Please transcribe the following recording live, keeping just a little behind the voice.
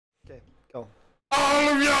Go. All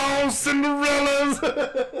of y'all Cinderellas.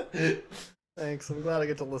 Thanks. I'm glad I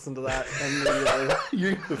get to listen to that immediately.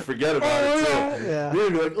 You're gonna forget about it too. Yeah. You're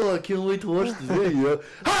gonna be like, oh, I can't wait to watch this video.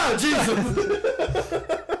 Ah, Jesus!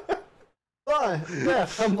 Blind. Yeah,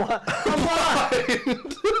 I'm blind. I'm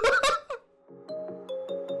blind.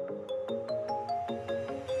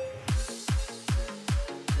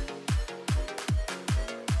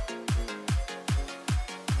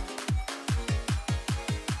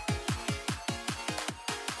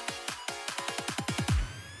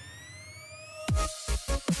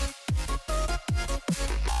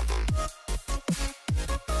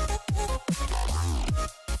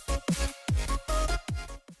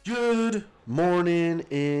 Good morning,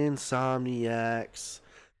 Insomniacs.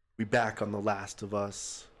 We back on The Last of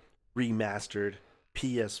Us remastered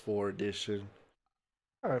PS4 edition.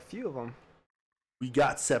 There are a few of them. We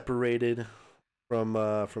got separated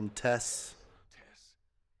from Tess.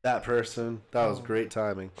 That person. That was great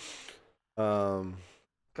timing.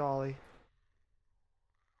 Golly.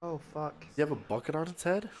 Oh, fuck. Do you have a bucket on its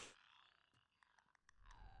head?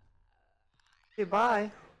 Okay,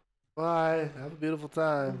 bye. Bye. Have a beautiful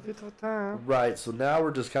time. Beautiful time. Right, so now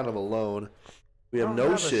we're just kind of alone. We have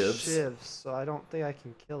no shivs. So I don't think I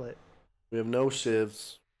can kill it. We have no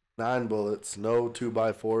shivs, 9 bullets, no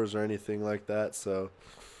 2x4s or anything like that, so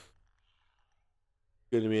it's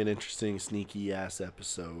gonna be an interesting, sneaky ass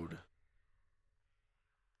episode. I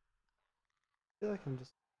feel like I'm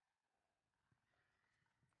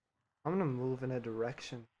gonna move in a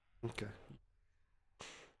direction. Okay.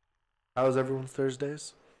 How was everyone's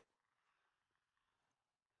Thursdays?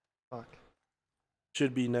 Fuck.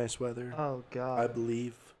 Should be nice weather. Oh, God. I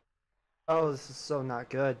believe. Oh, this is so not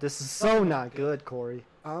good. This is so not good, Corey.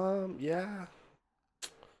 Yeah.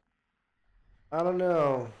 I don't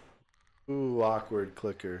know. Ooh, awkward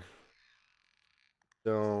clicker.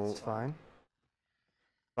 Don't It's fine.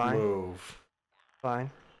 Fine. move. Fine.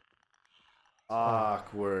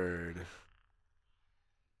 Awkward.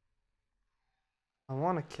 I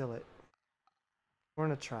want to kill it. We're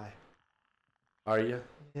gonna try. Are you?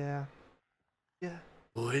 Yeah. Yeah.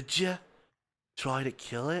 Would you try to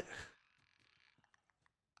kill it?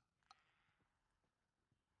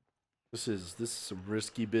 This is some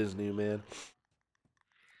risky business, man.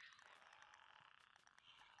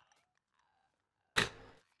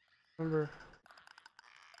 Remember?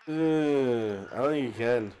 I don't think you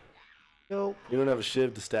can. Nope. You don't have a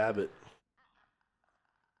shiv to stab it.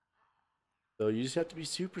 So you just have to be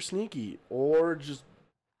super sneaky, or just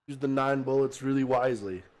use the 9 bullets really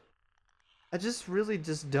wisely. I just really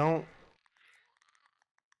just don't.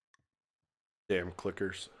 Damn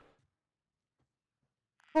clickers.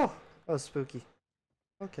 Oh, that was spooky.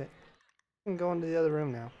 Okay. I can go into the other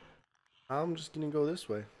room now. I'm just gonna go this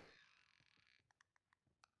way.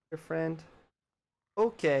 Your friend.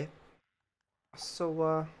 Okay.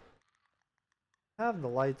 So, I have the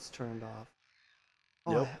lights turned off.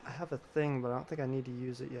 Oh, Yep. I have a thing, but I don't think I need to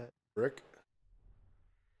use it yet. Brick.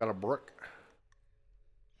 Got a brick.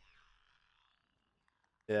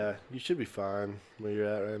 Yeah, you should be fine where you're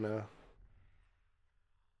at right now.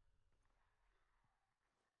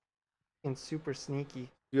 And super sneaky.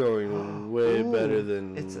 Going way Ooh, better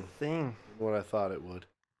than it's a thing. what I thought it would.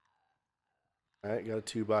 Alright, got a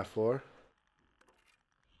 2x4.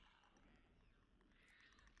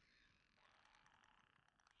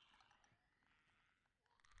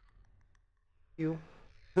 You.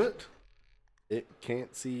 It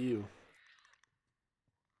can't see you.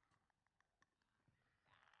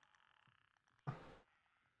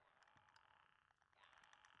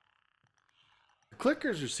 The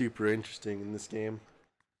clickers are super interesting in this game.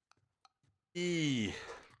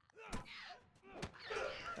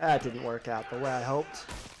 That didn't work out the way I hoped.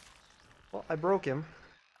 Well, I broke him.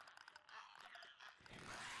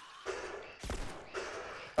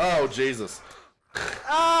 Oh, Jesus.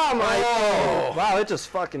 Oh my! Oh. Wow, it just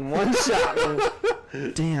fucking one-shot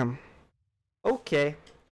me. Damn. Okay.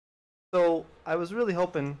 So, I was really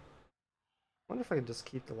hoping... I wonder if I could just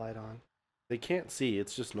keep the light on. They can't see,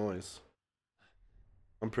 it's just noise.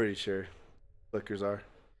 I'm pretty sure clickers are.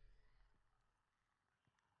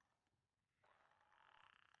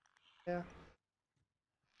 Yeah.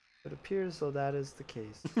 It appears though that is the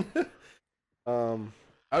case. I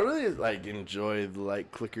really enjoy the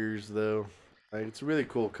light clickers though. Like, it's a really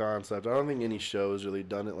cool concept. I don't think any show has really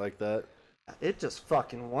done it like that. It just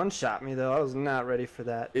fucking one-shot me though. I was not ready for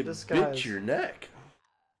that. It this bit guy's... your neck.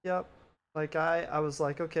 Like I was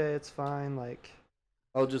like, okay, it's fine. Like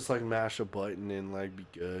I'll just mash a button and be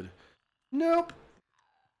good. Nope.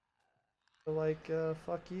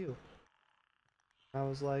 Fuck you. I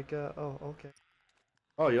was like, oh, okay.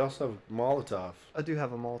 Oh, you also have Molotov. I do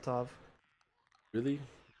have a Molotov. Really?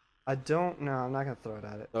 I don't. No, I'm not gonna throw it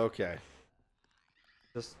at it. Okay.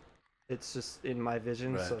 It's just in my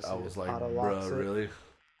vision, Right. so I it was like, auto locks bruh, it. really?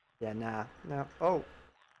 Yeah, nah, no. Oh,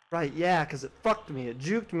 right, yeah, because it fucked me. It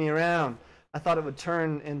juked me around. I thought it would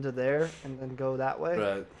turn into there and then go that way.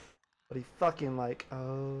 Right. But he fucking like,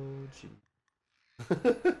 oh, gee.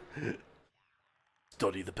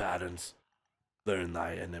 Study the patterns. Learn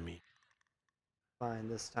thy enemy. Fine,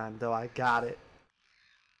 this time, though, I got it.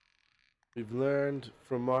 We've learned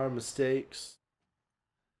from our mistakes.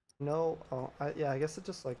 No, oh, yeah, I guess it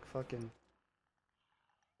just like fucking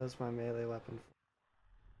does my melee weapon.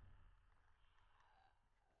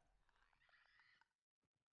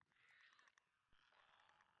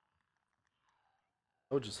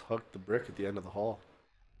 Oh, just huck the brick at the end of the hall.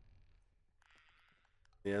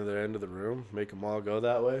 The other end of the room. Make them all go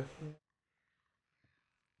that way.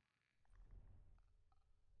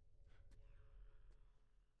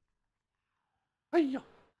 Hiya.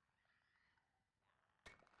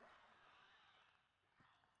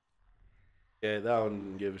 Yeah, that one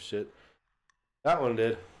didn't give a shit. That one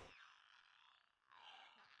did.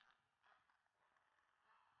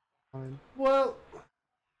 Fine. Well,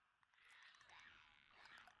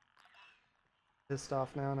 Pissed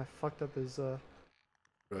off now, and I fucked up his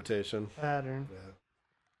rotation. pattern. Yeah.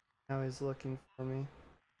 Now he's looking for me.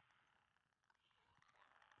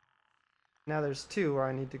 Now there's two where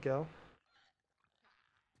I need to go.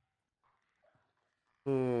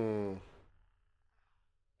 Hmm.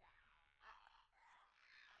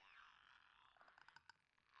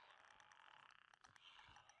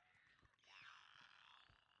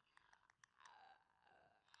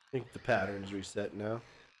 I think the pattern's reset now.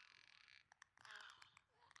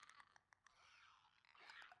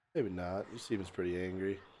 Maybe not. He seems pretty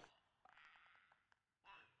angry.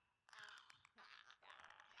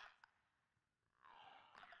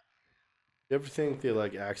 You ever think they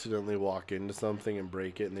like accidentally walk into something and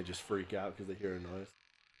break it and they just freak out because they hear a noise?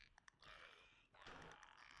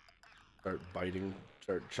 Start biting,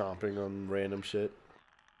 start chomping on random shit.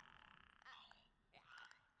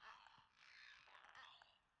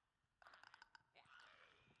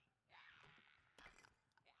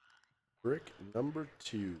 Brick number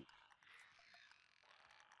 2.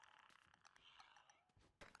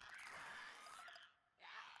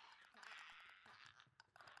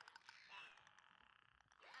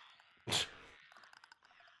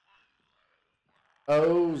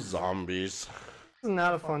 Oh, zombies. This is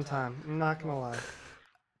not a fun time. I'm not gonna lie.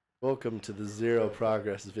 Welcome to the zero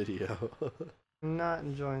progress video. I'm not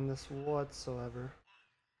enjoying this whatsoever.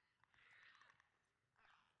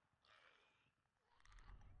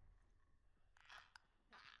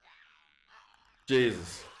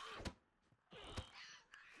 Jesus.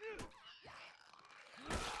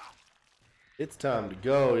 It's time to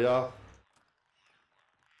go, y'all.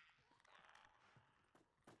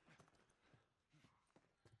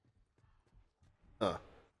 Huh.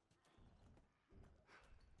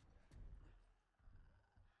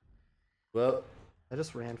 Well, I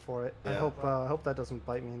just ran for it. Yeah. I hope that doesn't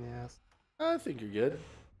bite me in the ass. I think you're good.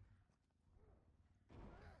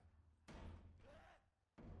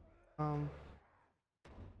 Um.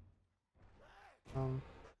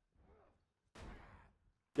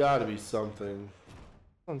 Gotta be something.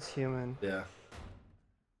 One's human. Yeah.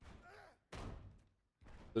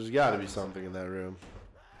 There's gotta be something in that room.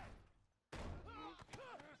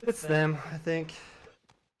 It's them, I think.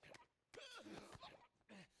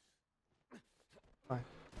 Fine.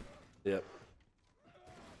 Yep.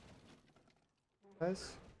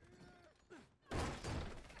 Guys.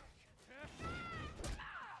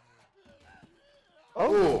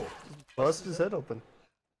 Oh! Bust his head open.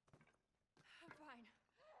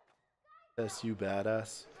 That's you,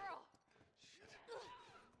 badass.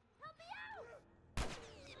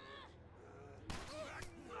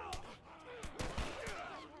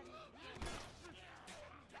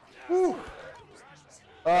 Whew.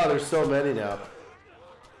 Oh, there's so many now.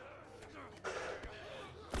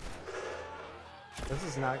 This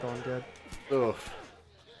is not going good. Ugh.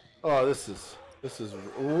 Oh, this is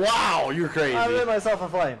wow, you're crazy. I lit myself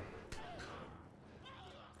aflame.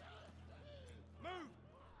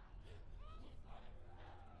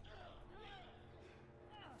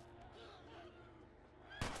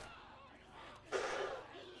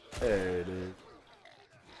 Hey, dude.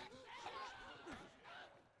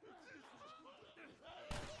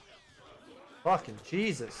 Fucking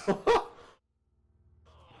Jesus.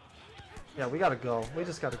 Yeah, we gotta go. We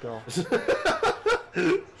just gotta go.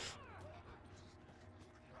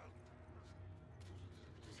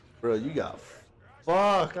 Bro, you got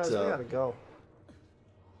fucked Guys, we up. gotta go.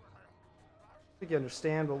 think you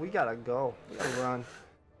understand, but we gotta go. We gotta run.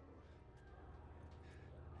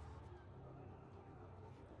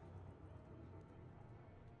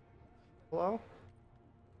 Hello?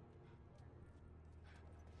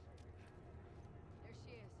 There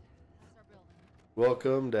she is. That's our building.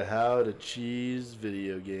 Welcome to How to Cheese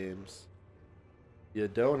Video Games. You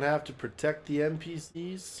don't have to protect the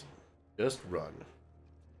NPCs, just run.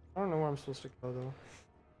 I don't know where I'm supposed to go though.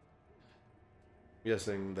 I'm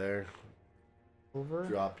guessing there. Over?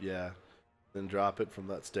 Drop, yeah. Then drop it from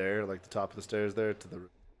that stair, like the top of the stairs there, to the...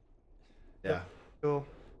 Yeah. Yep. Cool.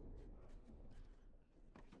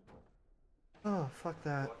 Oh, fuck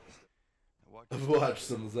that. I've watched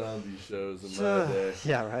some zombie shows in my day.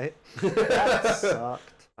 Yeah, right? That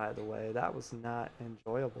sucked, by the way. That was not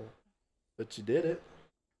enjoyable. But you did it.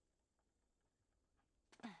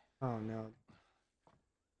 Oh, no.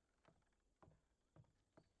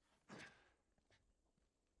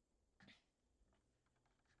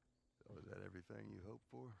 So is that everything you hoped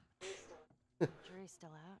for? Jury's still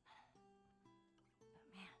out. But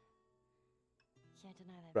man, can't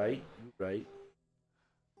deny that. Right? Right.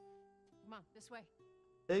 Come on, this way.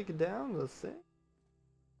 Take it down the thing.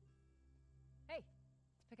 Hey,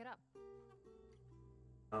 let's pick it up.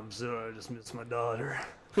 I'm sorry, I just missed my daughter.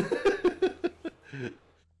 Look,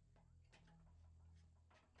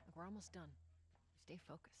 we're almost done. Stay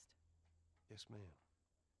focused. Yes, ma'am.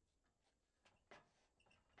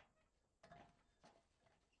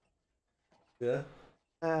 Yeah?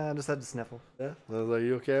 I just had to sniffle. Yeah? I was like,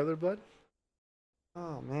 you okay over there, bud?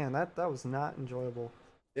 Oh, man, that was not enjoyable.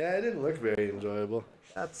 Yeah, it didn't look very enjoyable.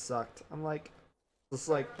 That sucked. I'm like, it's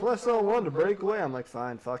like, plus L1 to break away. I'm like,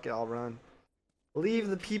 fine, fuck it, I'll run. Leave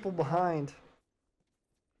the people behind.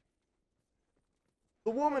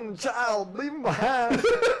 The woman and child, leave them behind.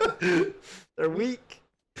 They're weak.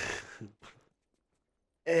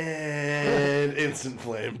 And instant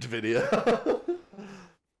flamed video.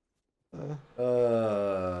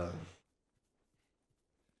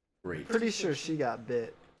 Great. Pretty sure she got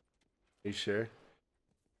bit. You sure?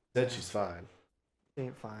 Said she's fine. She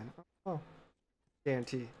ain't fine. Oh,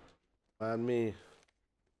 guarantee. Mind me.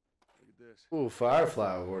 Look at this. Ooh,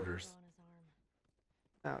 Firefly orders. On his arm.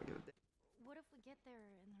 I don't give a damn. What if we get there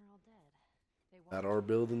and they're all dead? They won't. Not our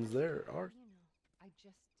buildings there. Our... You know, I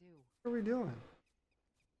just do. What are we doing?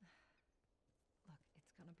 Look,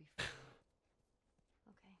 it's gonna be fine.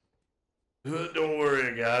 Okay. Don't worry,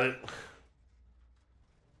 I got it.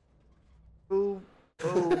 Move,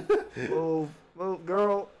 move, move, move,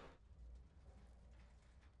 girl.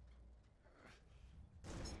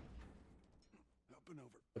 Up and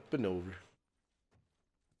over. Up and over.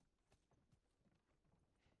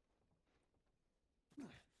 There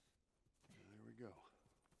we go.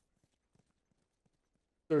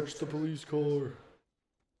 Search the police car.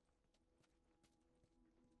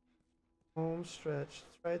 Home stretch.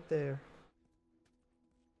 It's right there.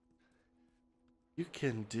 You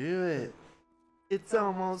can do it. It's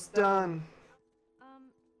almost done.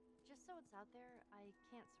 Just so it's out there, I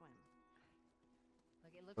can't swim.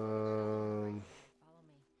 Look, it looks like follow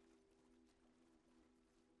me.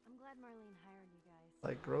 I'm glad Marlene hired you guys.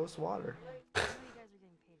 Like gross water. I know you guys are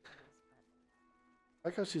getting paid for this, but I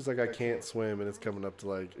like how she's like, I can't swim, and it's coming up to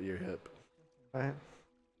like your hip. Right?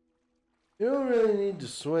 You don't really need to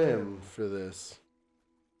swim for this.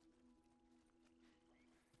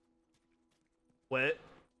 Wet.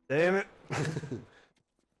 Damn it.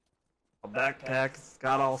 My backpack's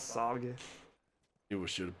got all soggy. You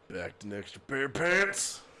should have backed an extra pair of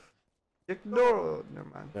pants. Kick the door. Oh, never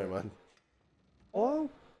mind. Never mind. Oh.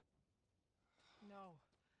 no,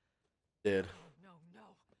 Dead. no.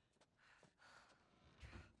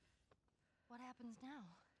 What happens now?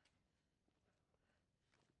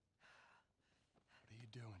 What are you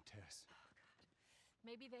doing, Tess?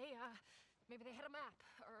 Maybe they had a map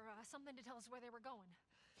or something to tell us where they were going.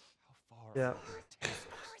 How far Yeah. are we, Tess? As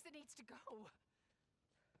far as it needs to go.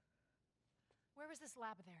 Where was this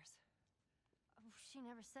lab of theirs? Oh, she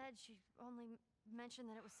never said. She only mentioned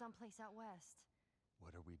that it was someplace out west.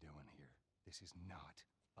 What are we doing here? This is not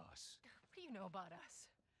us. What do you know about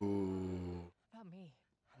us? Ooh. About me?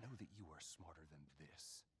 I know that you are smarter than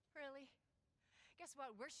this. Really? Guess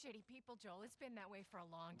what? We're shitty people, Joel. It's been that way for a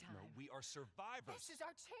long time. No, we are survivors. This is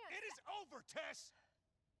our chance. It is over, Tess!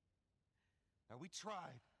 Now, we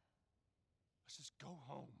tried. Let's just go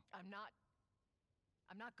home. I'm not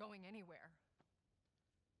going anywhere.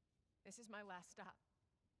 This is my last stop.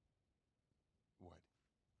 What?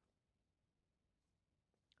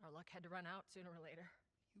 Our luck had to run out sooner or later.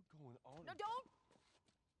 You going on? No, don't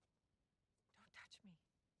touch me.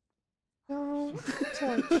 Don't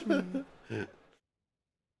touch me.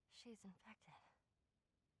 she's infected.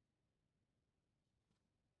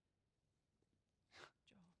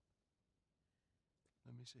 Joel.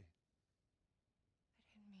 Let me see.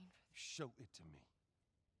 I didn't mean for this. Show it to me.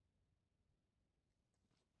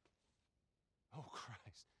 Oh,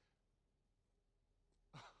 Christ.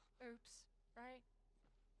 Oops, right?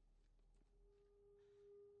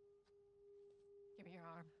 Give me your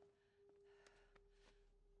arm.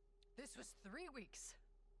 This was 3 weeks.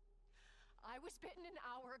 I was bitten an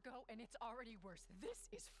hour ago, and it's already worse. This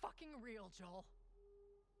is fucking real, Joel.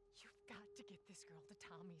 You've got to get this girl to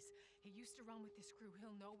Tommy's. He used to run with this crew.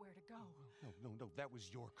 He'll know where to go. No. That was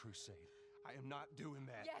your crusade. I am not doing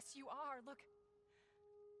that. Yes, you are. Look.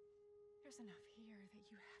 There's enough here that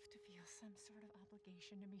you have to feel some sort of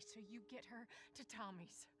obligation to me, so you get her to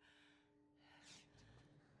Tommy's.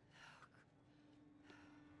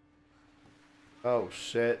 Oh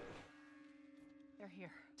shit. They're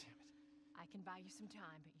here. Damn it. I can buy you some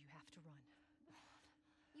time, but you have to run.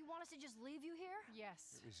 You want us to just leave you here?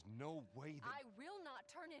 Yes. There is no way that... I will not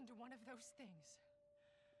turn into one of those things.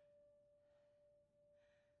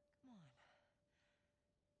 Come on.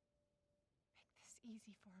 Make this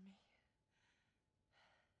easy for me.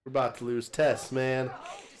 We're about to lose Tess, man. Go!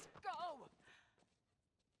 Just go!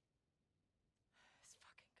 Just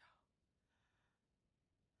fucking go.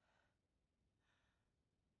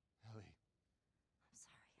 Ellie, I'm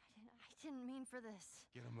sorry. I didn't mean for this.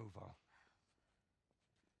 get a move on.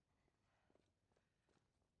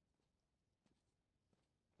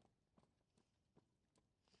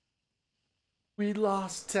 We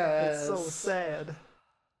lost Tess. It's so sad.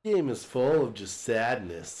 Game is full of just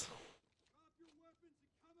sadness.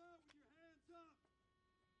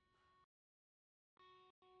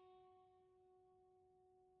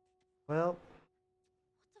 Well,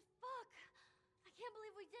 What the fuck? I can't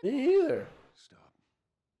believe we did Me that. either. Stop.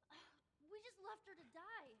 We just left her to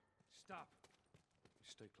die. Stop.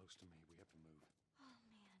 Stay close to me. We have to move.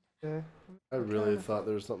 Oh, man. okay. I really thought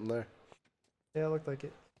there was something there. Yeah, it looked like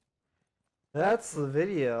it. That's the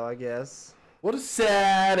video, I guess. What a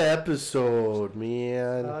sad episode,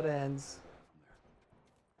 man. How it ends.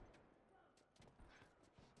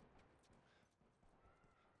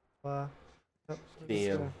 Yep, we're just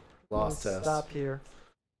Damn. gonna- Lost we'll Tess. Stop here.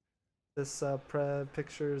 This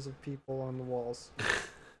pictures of people on the walls.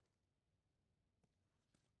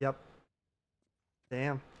 Yep.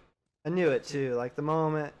 Damn. I knew it too. Like the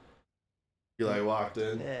moment. You like walked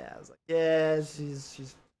in? Yeah, I was like, yeah,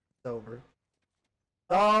 she's over.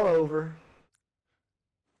 It's all over.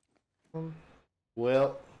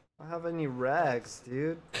 Well, I don't have any rags,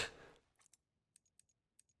 dude.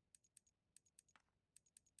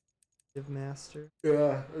 Give master.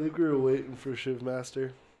 yeah, I think we were waiting for Shiv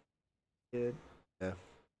Master. Good. Yeah.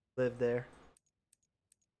 Live there.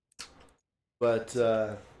 But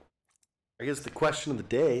I guess the question of the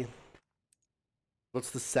day: what's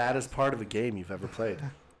the saddest part of a game you've ever played?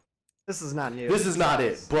 This is not new. This is not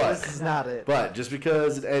it, but This is not it. But just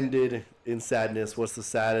because it ended in sadness, what's the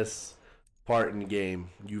saddest part in the game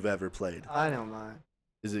you've ever played? I know mine.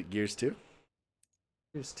 Is it Gears 2?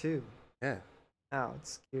 Gears 2. Yeah. Now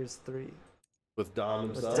it's Gears 3. With Dom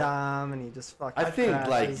With himself? Dom, and he just fucking. I think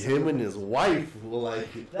like crashes him and into- his wife will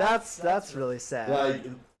like That's really sad. like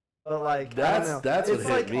but like that's- I don't know. that's what it's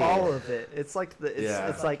hit like me. all of it. It's like Yeah.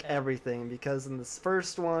 it's like everything, because in this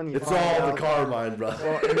first one you it's find all the out- Carmine brothers.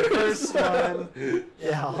 Well, in the first one,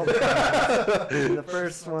 yeah. All the in the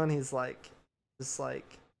first one, he's like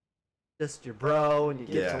just your bro, and you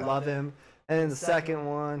get Yeah. to love him. And in the second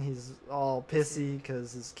one, he's all pissy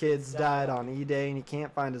because his kids died on E-Day and he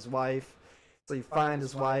can't find his wife. So you find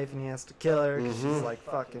his wife and he has to kill her 'cause she's like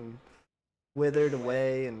fucking withered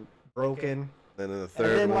away and broken. And then the And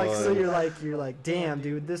third then one. like so you're like, damn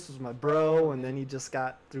dude, this was my bro. And then he just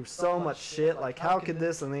got through so much shit. Like how could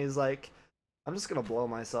this? And then he's like, I'm just gonna blow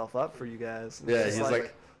myself up for you guys. And yeah, it's he's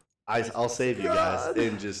like, I'll save you guys, God.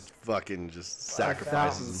 and just fucking just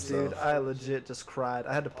sacrifices fountains, himself. dude. I legit just cried.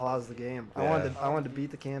 I had to pause the game. I wanted to beat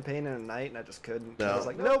the campaign in a night, and I just couldn't. No. I was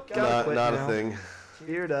like, nope, gotta quit not now. a thing.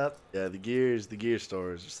 Geared up. Yeah, the gear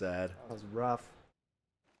stories are sad. That was rough.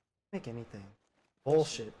 Make anything.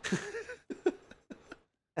 Bullshit.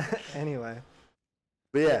 Anyway.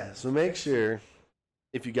 But yeah, so make sure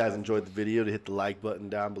if you guys enjoyed the video to hit the like button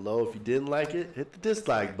down below. If you didn't like it, hit the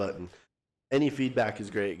dislike button. Any feedback is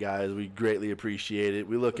great, guys. We greatly appreciate it.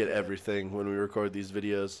 We look at everything when we record these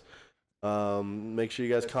videos. Make sure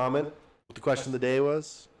you guys comment what the question of the day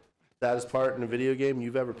was. Saddest part in a video game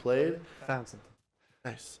you've ever played. Found something.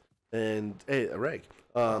 Nice. And hey, a reg.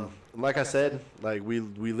 Like I said, like we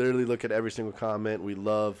literally look at every single comment. We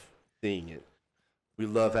love seeing it. We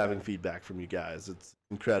love having feedback from you guys. It's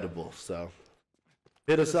incredible. So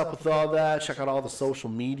hit us up with all that. Check out all the social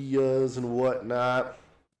medias and whatnot.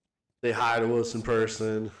 Say hi to us in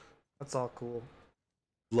person. That's all cool.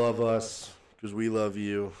 Love us because we love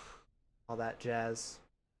you. All that jazz.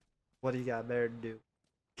 What do you got better to do?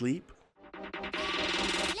 Sleep.